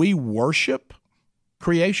 But do we worship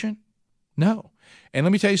creation? No. And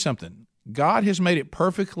let me tell you something. God has made it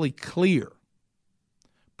perfectly clear,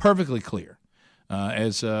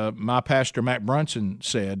 as my pastor Mac Brunson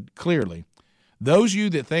said clearly, those of you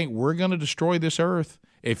that think we're going to destroy this earth,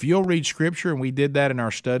 if you'll read Scripture, and we did that in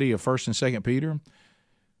our study of 1st and 2nd Peter,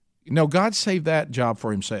 no, God saved that job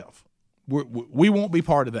for himself. We won't be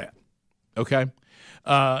part of that, okay?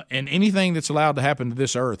 And anything that's allowed to happen to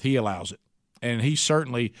this earth, he allows it. And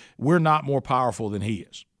we're not more powerful than he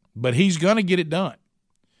is. But he's going to get it done.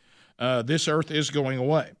 This earth is going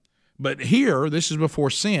away. But here, this is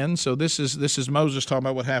before sin, so this is Moses talking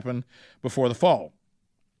about what happened before the fall.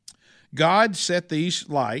 God set these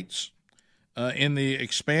lights in the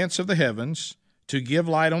expanse of the heavens to give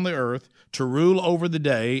light on the earth, to rule over the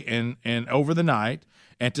day and over the night,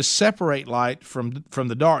 and to separate light from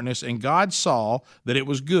the darkness. And God saw that it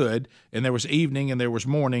was good, and there was evening and there was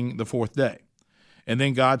morning the fourth day. And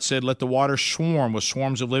then God said, let the waters swarm with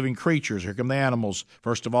swarms of living creatures. Here come the animals,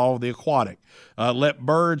 first of all, the aquatic. Let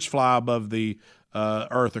birds fly above the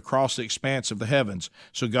earth across the expanse of the heavens.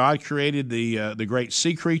 So God created the great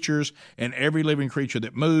sea creatures and every living creature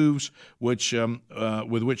that moves, with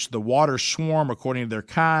which the waters swarm according to their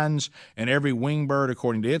kinds, and every winged bird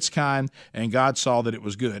according to its kind. And God saw that it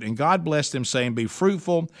was good. And God blessed them, saying, be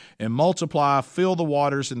fruitful and multiply, fill the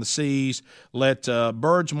waters and the seas, let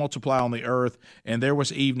birds multiply on the earth. And there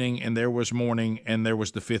was evening, and there was morning, and there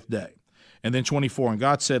was the fifth day. And then 24, and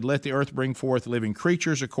God said, let the earth bring forth living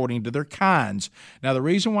creatures according to their kinds. Now, the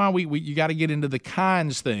reason why you got to get into the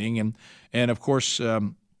kinds thing, and of course,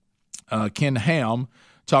 Ken Ham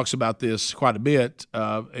talks about this quite a bit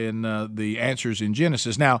in the answers in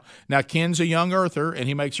Genesis. Now, Ken's a young earther, and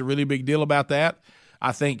he makes a really big deal about that.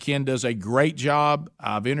 I think Ken does a great job.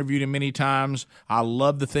 I've interviewed him many times. I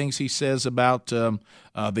love the things he says about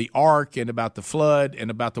the ark and about the flood and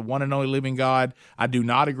about the one and only living God. I do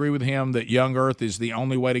not agree with him that young earth is the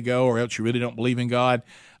only way to go, or else you really don't believe in God,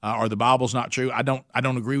 or the Bible's not true. I don't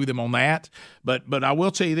agree with him on that. But I will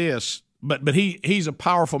tell you this. But he's a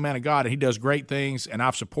powerful man of God, and he does great things, and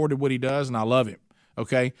I've supported what he does, and I love him.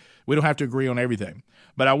 Okay, we don't have to agree on everything.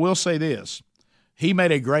 But I will say this. He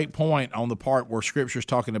made a great point on the part where Scripture is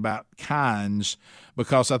talking about kinds,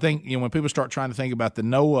 because I think when people start trying to think about the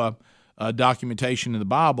Noah documentation in the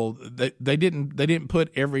Bible, they didn't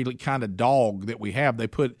put every kind of dog that we have. They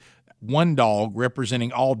put one dog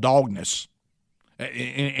representing all dogness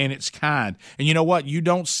and its kind. And you know what? You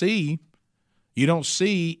don't see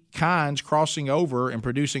kinds crossing over and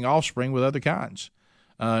producing offspring with other kinds.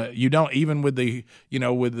 You don't, even with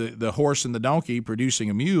the horse and the donkey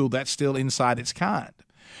producing a mule, that's still inside its kind.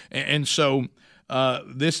 And so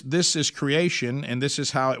this is creation, and this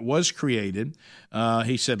is how it was created.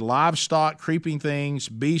 He said, livestock, creeping things,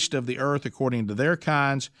 beast of the earth according to their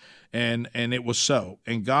kinds, and it was so.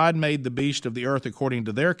 And God made the beast of the earth according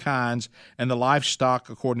to their kinds, and the livestock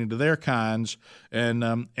according to their kinds,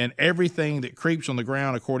 and everything that creeps on the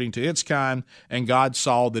ground according to its kind. And God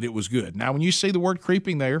saw that it was good. Now, when you see the word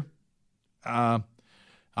creeping there, I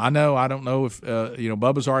don't know if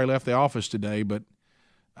Bubba's already left the office today, but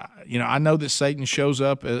I know that Satan shows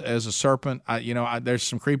up as a serpent. There's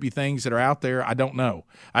some creepy things that are out there. I don't know.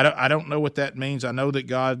 I don't know what that means. I know that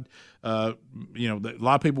God, a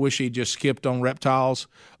lot of people wish he just skipped on reptiles,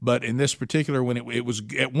 but in this particular, when it was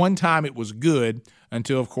at one time it was good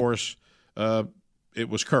until, of course, it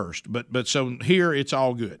was cursed. But so here it's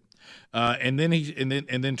all good. And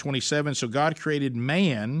then 27. So God created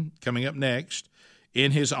man, coming up next,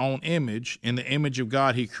 in his own image. In the image of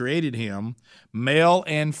God he created him, male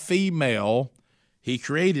and female he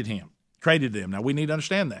created them. Now we need to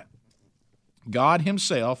understand that God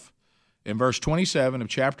himself, in verse 27 of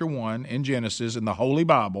chapter 1 in Genesis in the Holy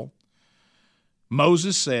Bible,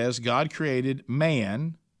 Moses says God created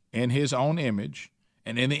man in his own image,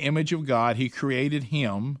 and in the image of God he created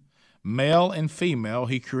him, male and female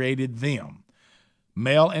he created them.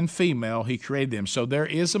 Male and female, he created them. So there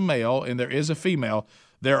is a male and there is a female.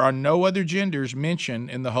 There are no other genders mentioned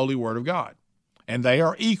in the Holy Word of God. And they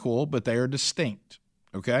are equal, but they are distinct.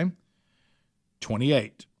 Okay?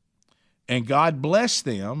 28. And God blessed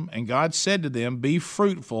them, and God said to them, be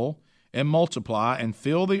fruitful and multiply and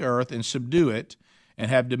fill the earth and subdue it, and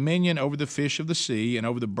have dominion over the fish of the sea and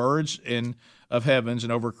over the birds of heavens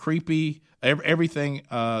and over everything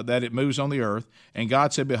that it moves on the earth. And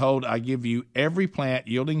God said, behold, I give you every plant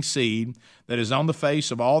yielding seed that is on the face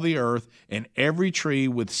of all the earth, and every tree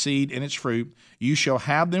with seed in its fruit. You shall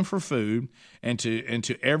have them for food, and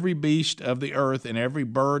to every beast of the earth and every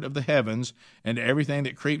bird of the heavens and to everything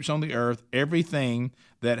that creeps on the earth, everything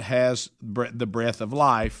that has the breath of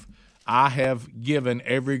life, I have given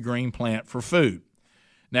every green plant for food.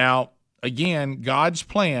 Now, again, God's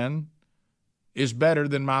plan is better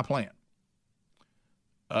than my plan.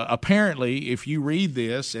 Apparently, if you read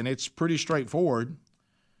this, and it's pretty straightforward,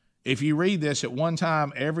 if you read this, at one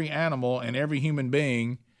time, every animal and every human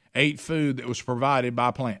being ate food that was provided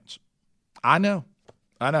by plants. I know.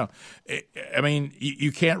 I mean,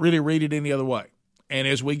 you can't really read it any other way. And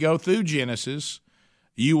as we go through Genesis,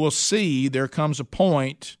 you will see there comes a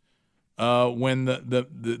point when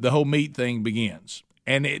the whole meat thing begins.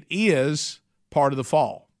 And it is part of the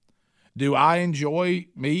fall. Do I enjoy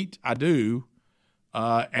meat? I do.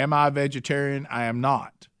 Am I a vegetarian? I am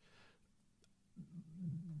not.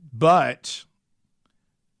 But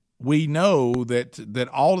we know that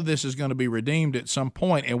all of this is going to be redeemed at some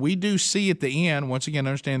point, and we do see at the end, once again,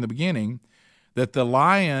 understand the beginning, that the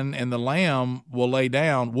lion and the lamb will lay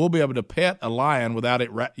down. We'll be able to pet a lion without it,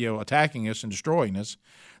 attacking us and destroying us.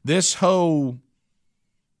 This whole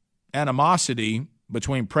animosity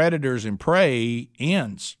between predators and prey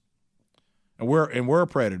ends. And we're a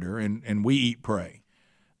predator, and we eat prey.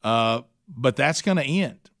 But that's going to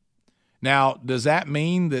end. Now, does that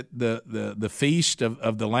mean that the feast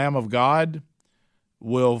of the Lamb of God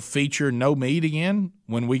will feature no meat again?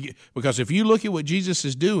 Because if you look at what Jesus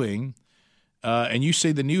is doing, and you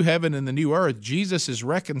see the new heaven and the new earth, Jesus is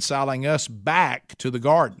reconciling us back to the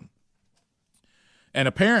garden. And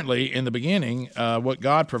apparently, in the beginning, what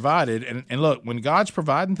God provided, and look, when God's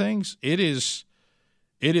providing things, it is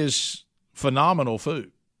phenomenal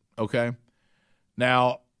food, okay?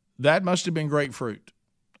 Now, that must have been grapefruit,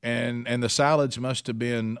 and the salads must have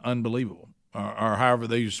been unbelievable, or however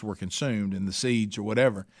these were consumed, and the seeds or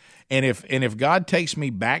whatever. And if God takes me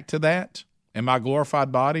back to that in my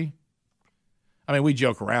glorified body, I mean, we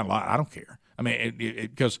joke around a lot. I don't care. I mean,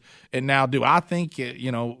 because now, do I think,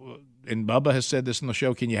 and Bubba has said this in the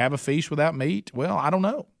show, can you have a feast without meat? Well, I don't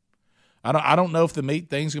know. I don't know if the meat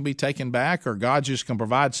thing's going to be taken back or God's just going to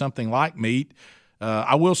provide something like meat.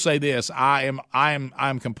 I will say this: I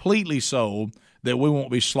am completely sold that we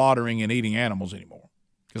won't be slaughtering and eating animals anymore,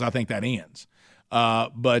 because I think that ends.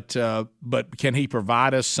 But can He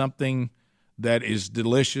provide us something that is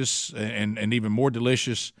delicious and even more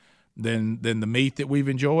delicious than the meat that we've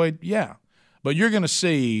enjoyed? Yeah. But you're going to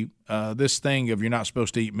see this thing of you're not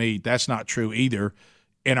supposed to eat meat. That's not true either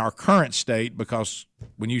in our current state, because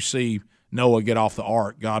when you see Noah get off the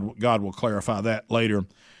ark, God will clarify that later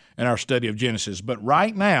in our study of Genesis. But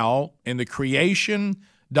right now, in the creation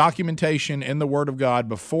documentation in the Word of God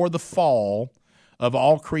before the fall of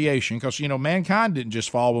all creation, because, mankind didn't just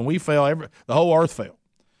fall. When we fell, the whole earth fell.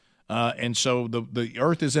 And so the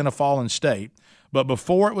earth is in a fallen state. But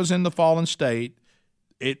before it was in the fallen state,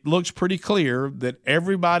 it looks pretty clear that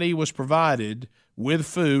everybody was provided with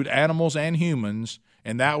food, animals and humans,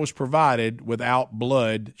 and that was provided without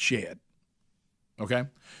blood shed. Okay?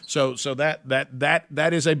 So that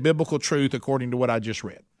is a biblical truth according to what I just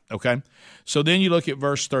read. Okay? So then you look at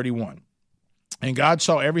verse 31. And God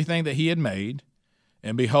saw everything that He had made,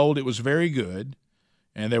 and behold, it was very good,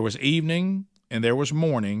 and there was evening, and there was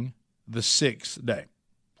morning, the sixth day.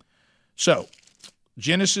 So,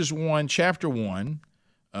 Genesis 1, chapter 1,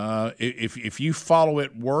 if you follow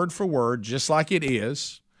it word for word, just like it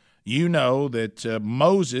is, you know that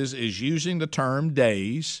Moses is using the term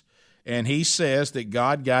days, and he says that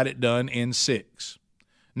God got it done in 6.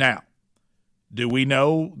 Now, do we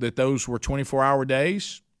know that those were 24-hour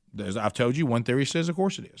days? As I've told you, one theory says, of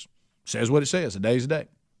course it is. Says what it says, a day is a day.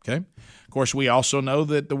 Okay. Of course, we also know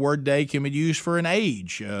that the word day can be used for an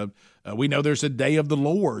age. We know there's a day of the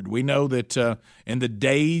Lord. We know that in the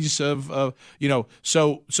days of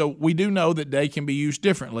so we do know that day can be used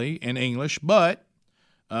differently in English. But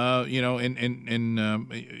when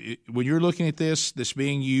you're looking at this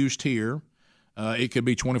being used here, it could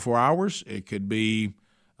be 24 hours. It could be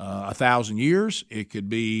 1,000 years. It could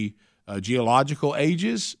be geological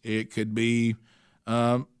ages. It could be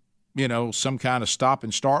some kind of stop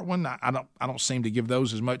and start one. I don't seem to give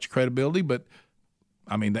those as much credibility, but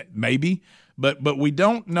I mean, that maybe. But we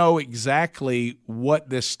don't know exactly what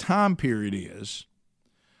this time period is.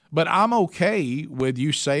 But I'm okay with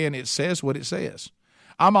you saying it says what it says.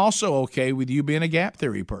 I'm also okay with you being a gap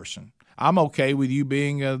theory person. I'm okay with you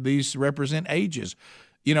being these represent ages.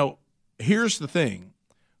 Here's the thing.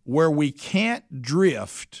 Where we cannot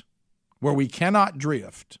drift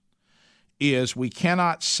is we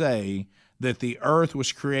cannot say that the earth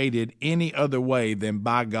was created any other way than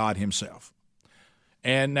by God himself.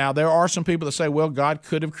 And now there are some people that say, well, God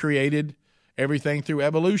could have created everything through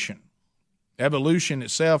evolution. Evolution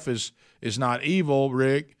itself is not evil,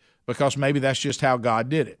 Rick, because maybe that's just how God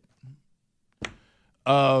did it.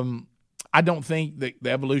 I don't think that the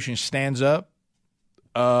evolution stands up,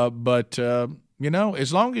 but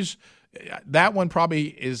as long as that one probably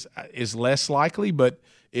is less likely. But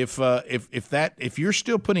if you're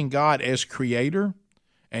still putting God as creator,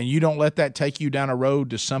 and you don't let that take you down a road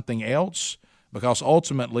to something else, because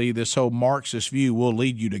ultimately this whole Marxist view will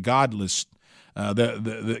lead you to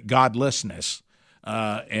the godlessness,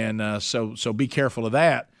 and so be careful of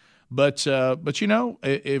that. But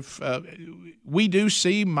if we do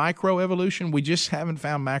see microevolution, we just haven't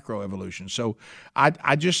found macroevolution. So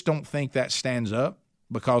I just don't think that stands up,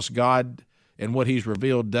 because God and what He's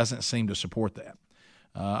revealed doesn't seem to support that.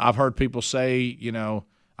 I've heard people say,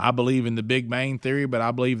 I believe in the Big Bang Theory, but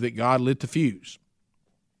I believe that God lit the fuse.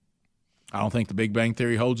 I don't think the Big Bang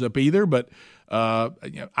Theory holds up either, but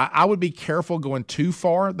I would be careful going too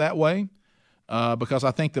far that way, because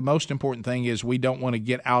I think the most important thing is we don't want to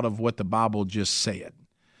get out of what the Bible just said.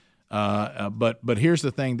 But here's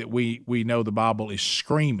the thing that we know the Bible is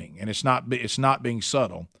screaming, and it's not being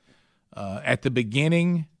subtle. At the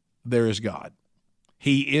beginning, there is God.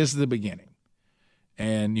 He is the beginning.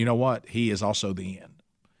 And you know what? He is also the end.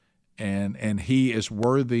 And He is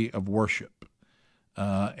worthy of worship.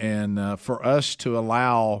 And for us to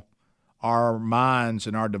allow our minds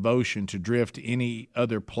and our devotion to drift to any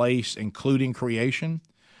other place, including creation,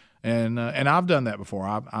 and I've done that before.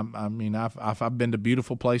 I've been to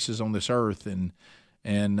beautiful places on this earth,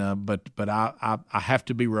 but I have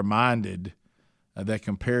to be reminded that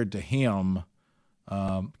compared to Him,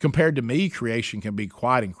 compared to me, creation can be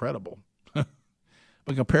quite incredible.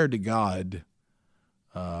 But compared to God,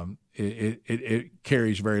 it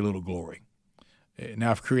carries very little glory.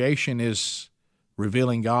 Now, if creation is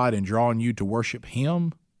revealing God and drawing you to worship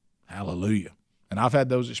Him, hallelujah. And I've had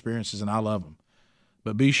those experiences, and I love them.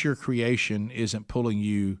 But be sure creation isn't pulling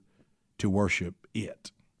you to worship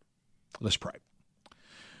it. Let's pray.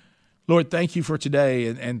 Lord, thank you for today,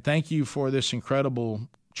 and thank you for this incredible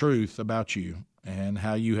truth about you and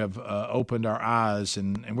how you have opened our eyes.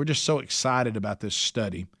 And we're just so excited about this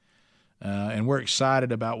study. And we're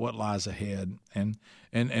excited about what lies ahead. And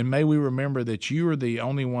may we remember that you are the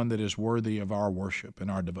only one that is worthy of our worship and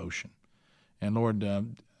our devotion. And Lord,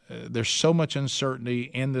 there's so much uncertainty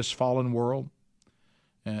in this fallen world.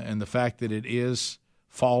 And the fact that it is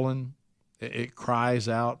fallen, it cries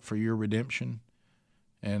out for your redemption.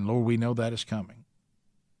 And Lord, we know that is coming.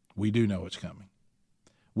 We do know it's coming.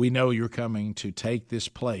 We know you're coming to take this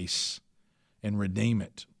place and redeem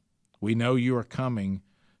it. We know you are coming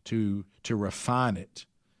to refine it.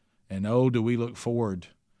 And oh, do we look forward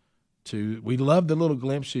to, we love the little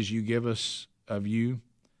glimpses you give us of you,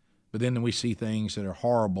 but then we see things that are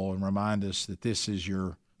horrible and remind us that this is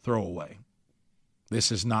your throwaway.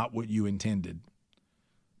 This is not what you intended.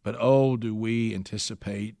 But oh, do we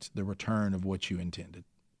anticipate the return of what you intended.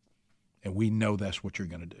 And we know that's what you're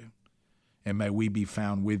going to do. And may we be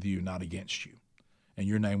found with you, not against you. In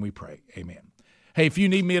your name we pray. Amen. Hey, if you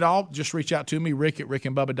need me at all, just reach out to me,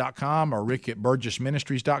 rick@rickandbubba.com or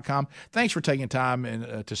rick@burgessministries.com. Thanks for taking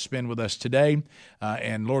time to spend with us today.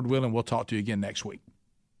 And Lord willing, we'll talk to you again next week.